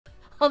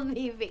on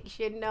the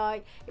eviction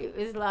night. It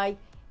was like,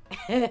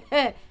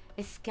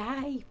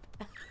 escape.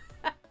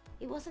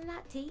 It wasn't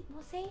that deep,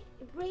 was it?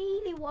 It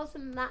really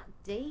wasn't that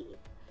deep.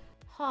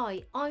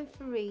 Hi, I'm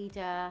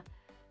Farida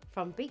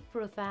from Big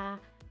Brother,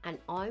 and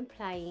I'm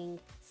playing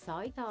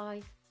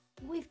Side-Eye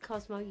with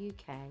Cosmo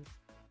UK.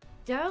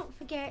 Don't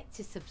forget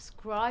to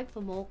subscribe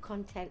for more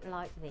content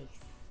like this.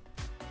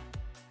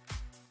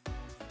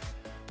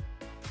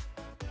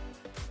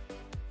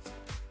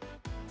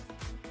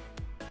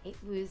 It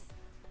was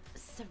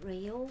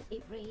surreal.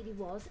 It really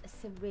was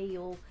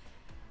surreal.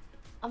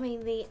 I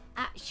mean, the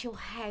actual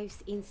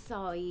house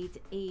inside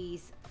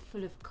is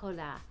full of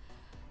colour,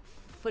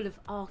 full of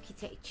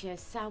architecture,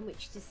 so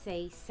much to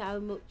see, so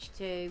much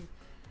to,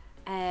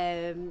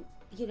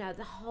 you know,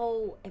 the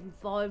whole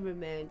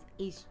environment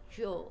is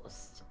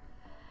just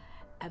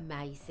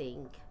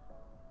amazing.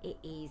 It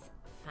is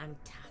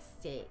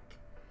fantastic.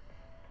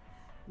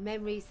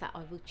 Memories that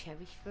I will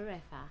cherish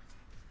forever.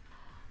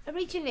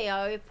 Originally,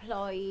 I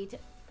applied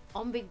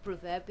on Big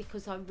Brother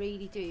because I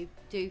really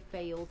do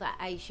feel that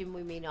Asian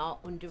women are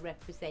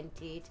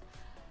underrepresented.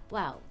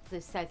 Well,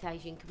 the South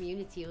Asian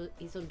community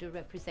is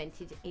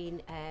underrepresented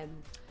in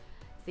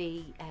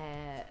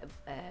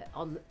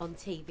on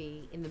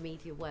TV in the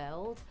media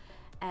world.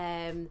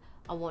 I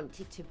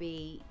wanted to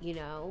be, you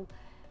know,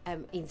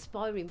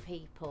 inspiring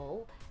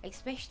people,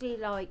 especially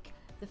like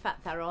the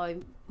fact that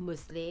I'm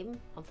Muslim.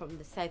 I'm from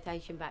the South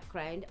Asian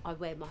background. I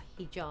wear my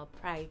hijab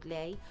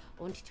proudly.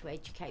 I wanted to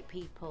educate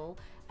people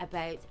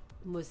about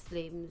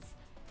Muslims,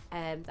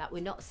 that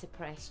we're not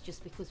suppressed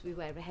just because we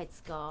wear a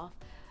headscarf.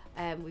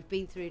 We've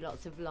been through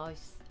lots of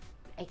life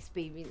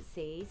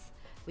experiences.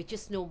 We're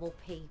just normal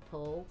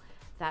people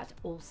that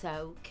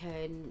also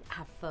can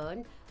have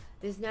fun.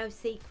 There's no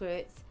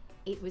secrets.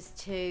 It was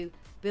to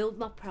build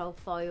my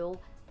profile,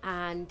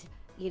 and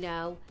you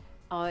know,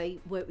 I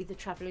work with the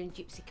travelling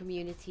gypsy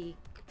community,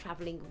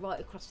 travelling right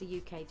across the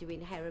UK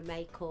doing hair and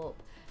makeup.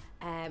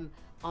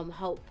 I'm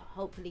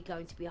hopefully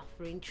going to be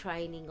offering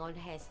training on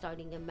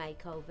hairstyling and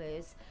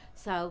makeovers.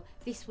 So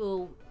this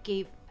will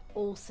give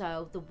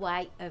also the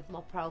weight of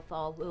my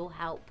profile, will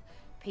help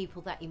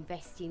people that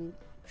invest in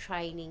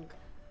training,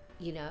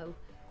 you know,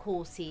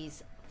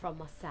 courses from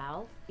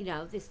myself. You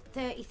know, there's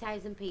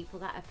 30,000 people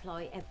that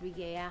apply every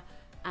year,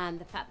 and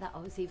the fact that I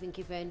was even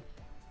given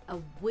a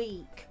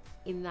week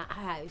in that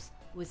house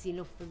was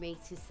enough for me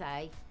to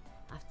say,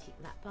 I've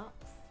ticked that box.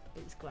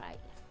 It was great.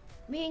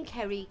 Me and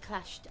Kerry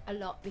clashed a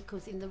lot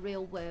because in the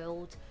real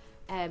world,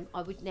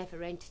 I would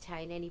never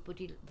entertain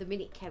anybody. The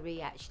minute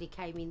Kerry actually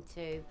came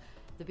into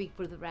the Big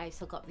Brother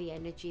race, I got the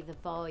energy, the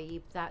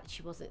vibe that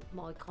she wasn't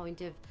my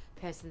kind of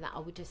person that I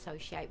would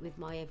associate with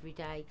my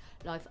everyday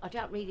life. I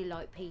don't really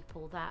like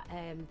people that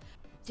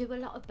do a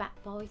lot of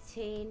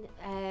backbiting.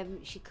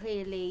 She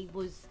clearly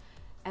was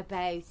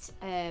about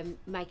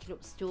making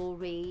up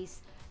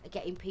stories,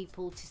 getting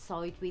people to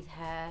side with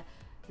her,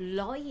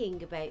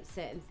 lying about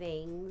certain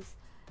things,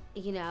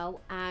 you know,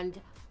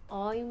 and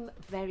I'm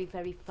very,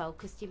 very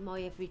focused in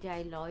my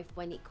everyday life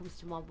when it comes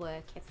to my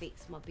work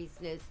ethics, my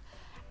business,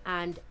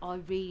 and I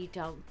really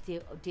don't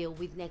deal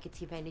with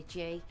negative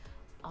energy.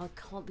 I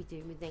can't be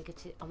doing with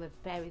negative. I'm a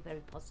very,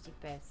 very positive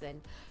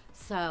person.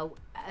 So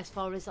as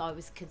far as I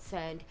was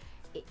concerned,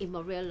 in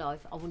my real life,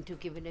 I wouldn't have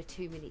given her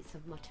 2 minutes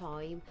of my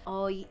time.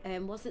 I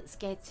wasn't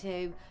scared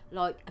to,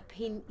 like,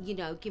 you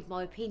know, give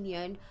my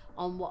opinion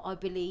on what I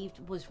believed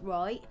was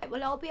right.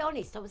 Well, I'll be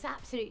honest, I was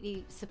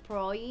absolutely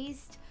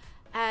surprised.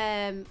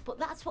 But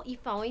that's what you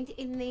find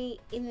in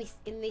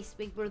this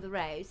Big Brother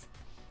house.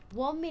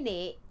 1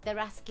 minute they're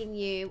asking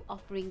you,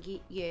 offering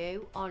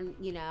you on,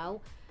 you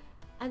know,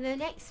 and the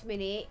next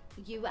minute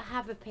you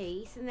have a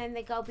piece, and then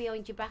they go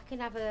behind your back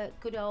and have a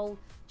good old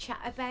chat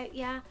about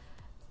you.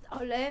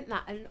 I learnt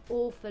that an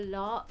awful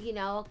lot. You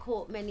know, I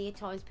caught many a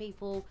times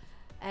people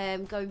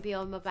going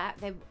behind my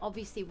back. They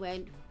obviously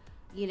weren't,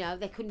 you know,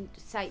 they couldn't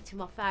say it to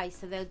my face,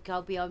 so they'd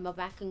go behind my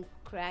back and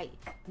create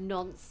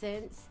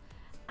nonsense.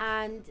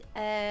 And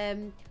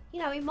you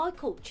know, in my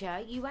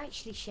culture, you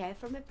actually share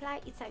from a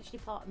plate. It's actually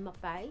part of my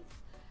faith.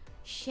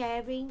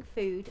 Sharing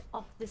food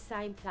off the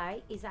same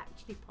plate is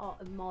actually part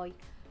of my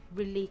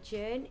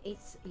religion.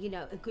 It's, you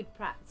know, a good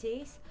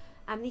practice,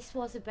 and this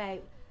was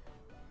about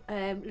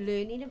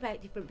learning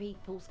about different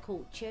people's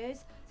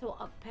cultures. So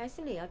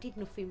personally, I did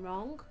nothing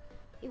wrong.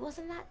 It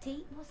wasn't that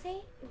deep, was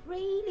it? It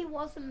really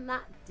wasn't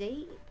that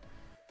deep.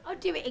 I'll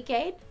do it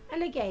again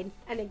and again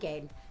and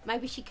again.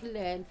 Maybe she can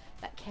learn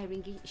that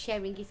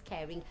sharing is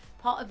caring.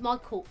 Part of my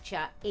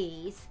culture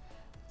is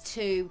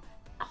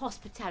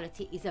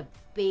hospitality is a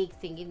big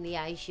thing in the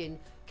Asian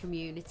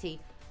community.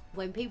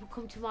 When people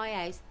come to my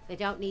house, they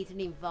don't need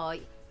an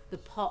invite. The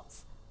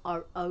pots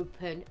are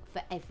open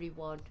for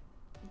everyone.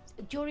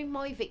 During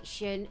my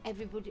eviction,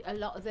 a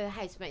lot of the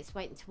housemates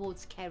went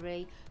towards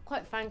Kerry.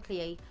 Quite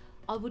frankly,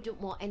 I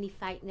wouldn't want any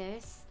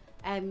fakeness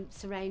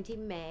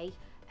surrounding me.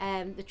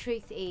 The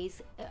truth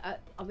is,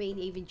 I mean,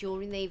 even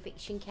during the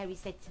eviction, Kerry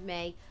said to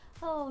me,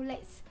 "Oh,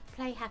 let's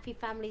play happy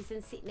families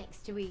and sit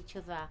next to each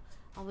other."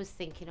 I was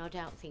thinking, I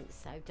don't think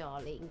so,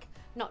 darling.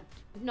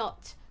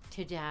 Not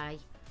today.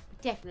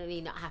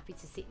 Definitely not happy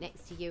to sit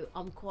next to you.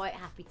 I'm quite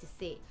happy to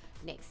sit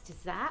next to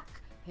Zach,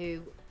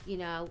 who, you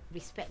know,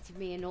 respected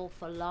me an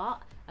awful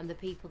lot, and the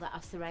people that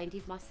I've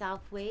surrounded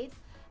myself with.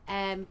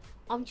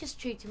 I'm just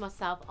true to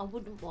myself. I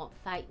wouldn't want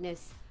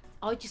fakeness.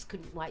 I just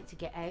couldn't wait to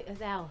get out of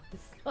the house.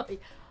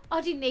 Like,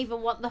 I didn't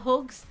even want the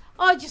hugs.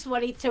 I just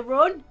wanted to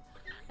run.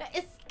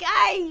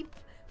 Escape.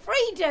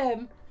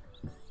 Freedom.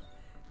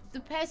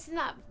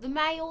 The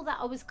male that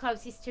I was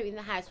closest to in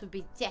the house would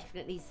be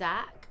definitely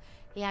Zach.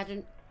 He had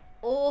an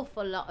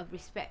awful lot of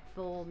respect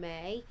for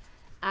me,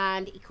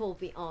 and he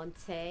called me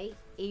auntie.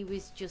 He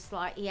was just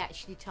like, he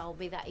actually told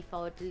me that if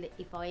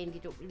I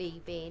ended up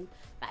leaving,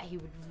 that he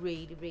would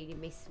really, really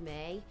miss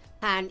me.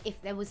 And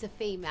if there was a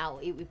female,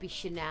 it would be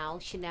Chanel.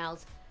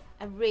 Chanel's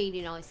a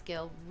really nice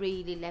girl,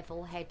 really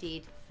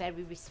level-headed,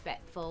 very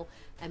respectful,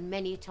 and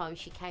many a time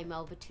she came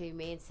over to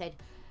me and said,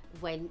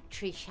 when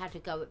Trish had a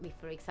go at me,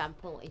 for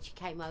example, and she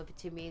came over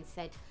to me and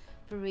said,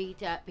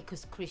 Farida,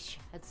 because Chris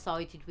had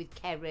sided with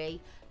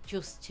Kerry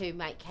just to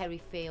make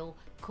Kerry feel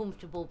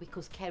comfortable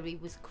because Kerry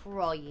was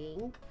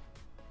crying.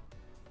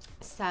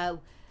 So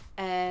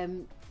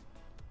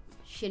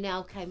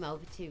Chanel came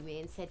over to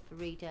me and said,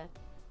 Farida,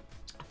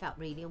 I felt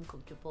really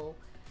uncomfortable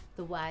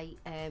the way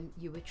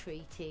you were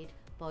treated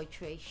by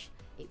Trish.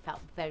 It felt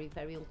very,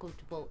 very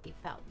uncomfortable. It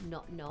felt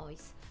not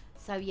nice.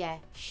 So yeah,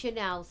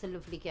 Chanel's a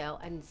lovely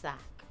girl, and Zach.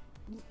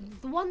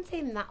 The one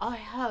thing that I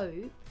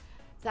hope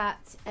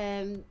that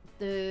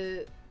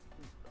the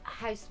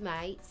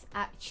housemates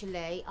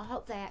actually, I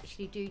hope they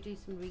actually do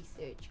some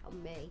research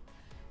on me,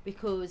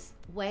 because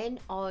when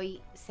I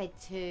said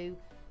to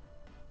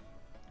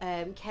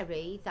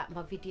Kerry that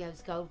my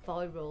videos go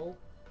viral,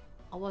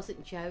 I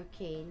wasn't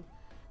joking.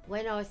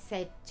 When I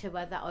said to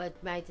her that I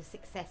had made a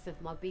success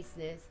of my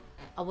business,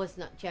 I was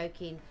not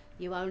joking.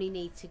 You only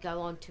need to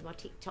go onto my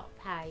TikTok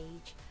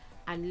page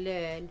and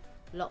learn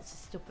lots of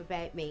stuff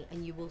about me,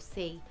 and you will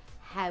see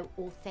how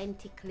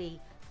authentically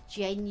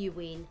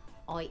genuine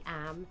I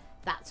am.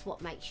 That's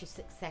what makes you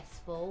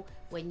successful,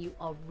 when you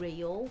are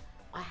real.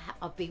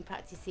 I've been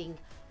practicing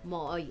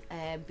my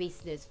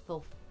business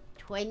for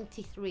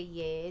 23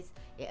 years.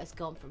 It has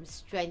gone from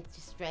strength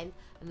to strength,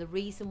 and the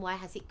reason why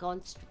has it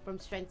gone from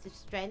strength to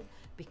strength?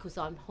 Because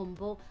I'm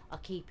humble, I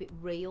keep it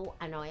real,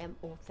 and I am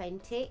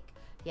authentic.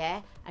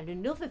 Yeah. And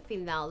another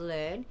thing they'll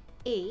learn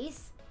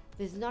is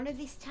there's none of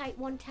this take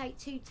one, take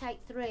two, take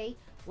three,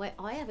 where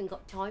I haven't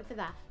got time for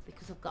that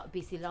because I've got a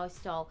busy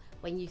lifestyle.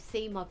 When you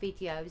see my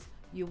videos,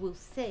 you will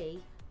see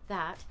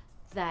that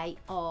they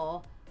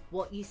are,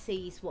 what you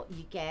see is what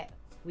you get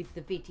with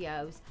the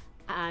videos,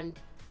 and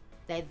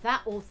they're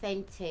that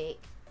authentic.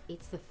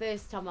 It's the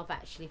first time I've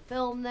actually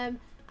filmed them,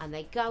 and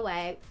they go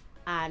out,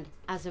 and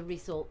as a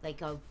result they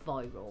go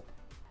viral.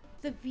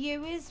 The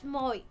viewers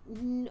might,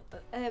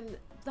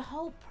 the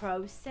whole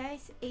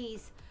process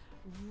is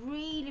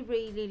really,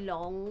 really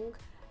long.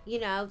 You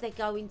know, they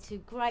go into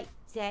great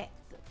depth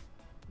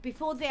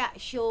before the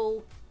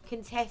actual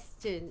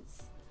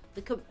contestants,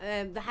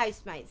 the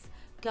housemates,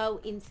 go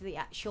into the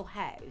actual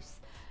house.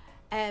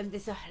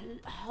 There's a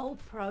whole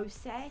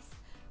process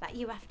that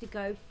you have to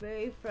go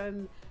through,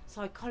 from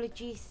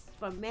psychologists,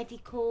 from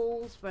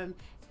medicals, from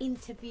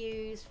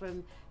interviews,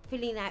 from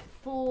filling out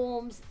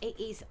forms. It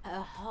is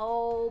a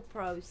whole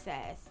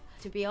process.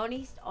 To be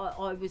honest,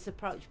 I was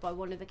approached by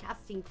one of the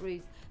casting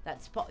crews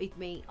that spotted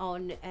me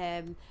on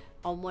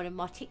one of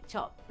my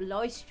TikTok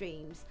live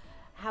streams.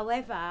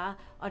 However,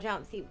 I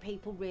don't think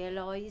people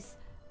realise,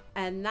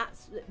 and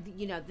that's,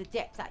 you know, the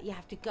depth that you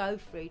have to go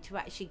through to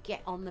actually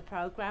get on the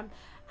programme.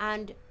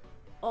 And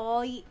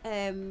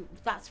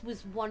that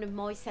was one of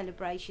my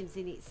celebrations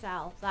in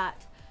itself,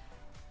 that,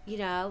 you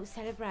know,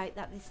 celebrate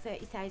that there's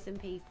 30,000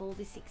 people,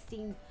 there's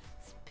 16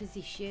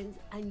 positions,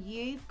 and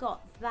you've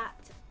got that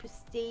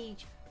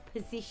prestige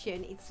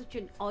position. It's such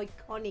an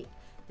iconic,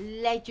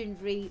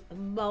 legendary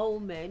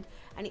moment,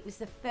 and it was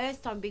the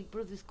first time Big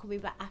Brother's coming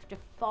back after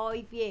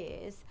 5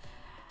 years.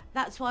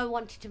 That's why I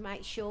wanted to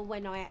make sure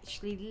when I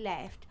actually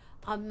left,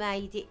 I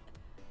made it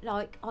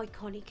like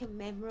iconic and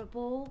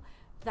memorable,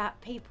 that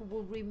people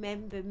will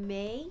remember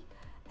me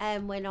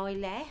when I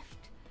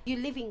left. You're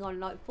living on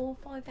like 4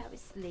 or 5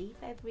 hours sleep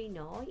every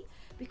night,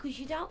 because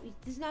you don't,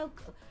 there's no,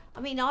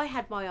 I mean, I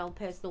had my own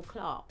personal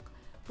clock,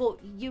 but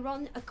you're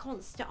on a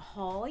constant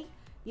high.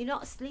 You're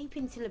not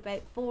sleeping till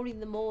about 4 in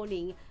the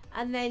morning,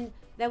 and then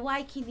they're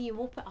waking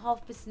you up at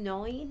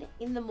 9:30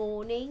 in the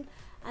morning,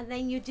 and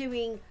then you're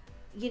doing,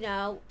 you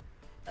know,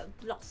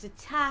 lots of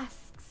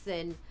tasks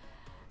and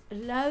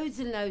loads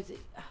and loads of,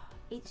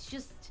 it's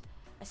just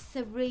a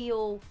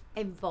surreal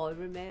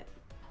environment.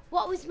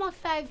 What was my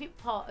favourite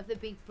part of the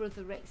Big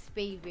Brother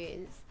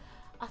experience?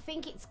 I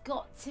think it's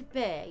got to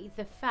be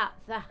the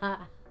fact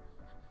that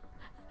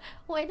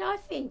when I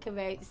think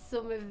about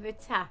some of the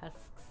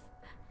tasks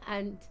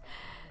and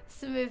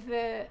some of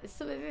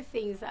the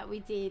things that we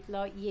did,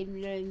 like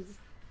Yimlan's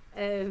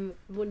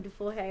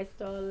wonderful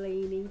hairstyle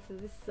leaning to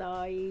the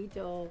side,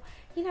 or,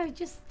 you know,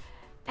 just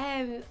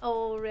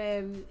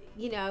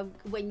you know,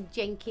 when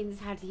Jenkins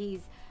had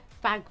his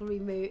bag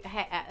removed,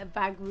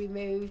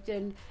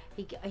 and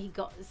he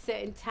got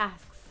certain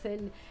tasks,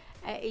 and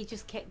he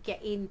just kept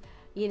getting,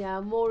 you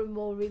know, more and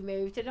more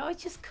removed, and I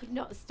just could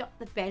not stop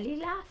the belly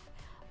laugh.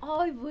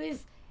 I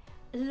was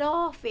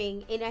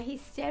laughing in a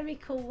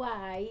hysterical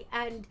way,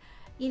 and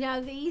you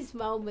know, these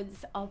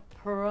moments are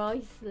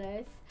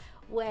priceless,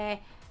 where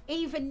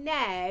even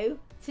now,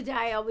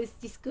 today I was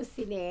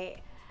discussing it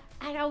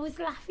and I was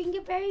laughing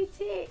about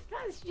it.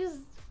 That's just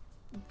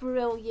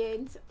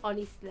brilliant,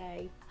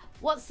 honestly.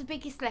 What's the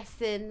biggest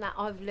lesson that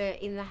I've learnt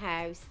in the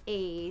house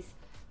is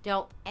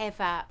don't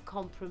ever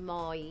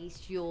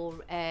compromise your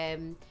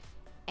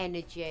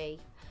energy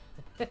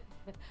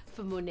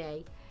for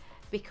money,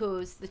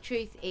 because the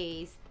truth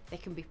is there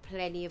can be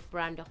plenty of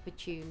brand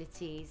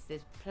opportunities,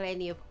 there's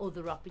plenty of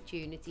other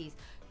opportunities.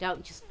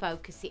 Don't just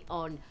focus it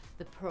on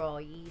the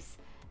prize.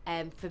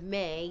 For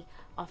me,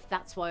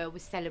 that's why I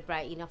was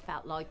celebrating. I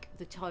felt like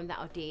the time that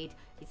I did,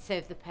 it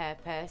served the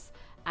purpose,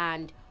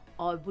 and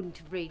I wouldn't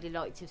have really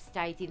liked to have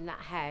stayed in that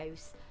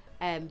house,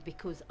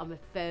 because I'm a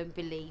firm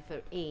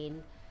believer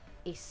in,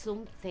 if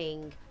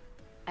something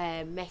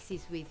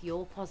messes with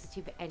your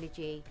positive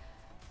energy,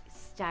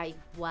 stay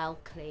well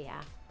clear,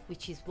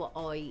 which is what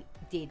I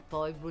did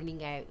by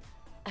running out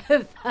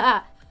of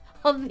that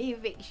on the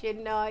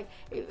eviction night.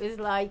 It was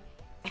like,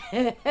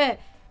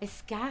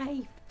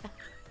 escape.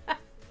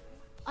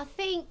 I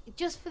think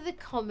just for the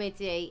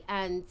comedy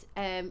and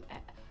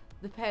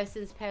the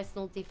person's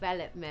personal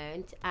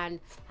development and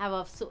how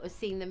I've sort of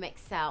seen them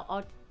excel,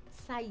 I'd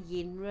say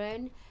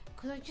Yinrun,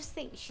 because I just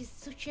think she's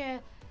such a,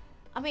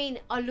 I mean,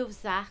 I love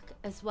Zach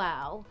as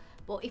well,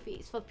 but if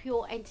it's for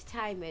pure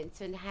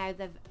entertainment and how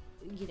they've,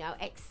 you know,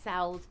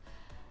 excelled,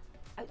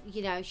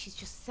 you know, she's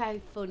just so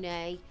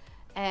funny.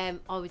 I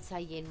would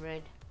say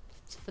Yinrun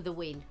for the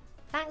win.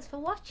 Thanks for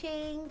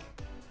watching.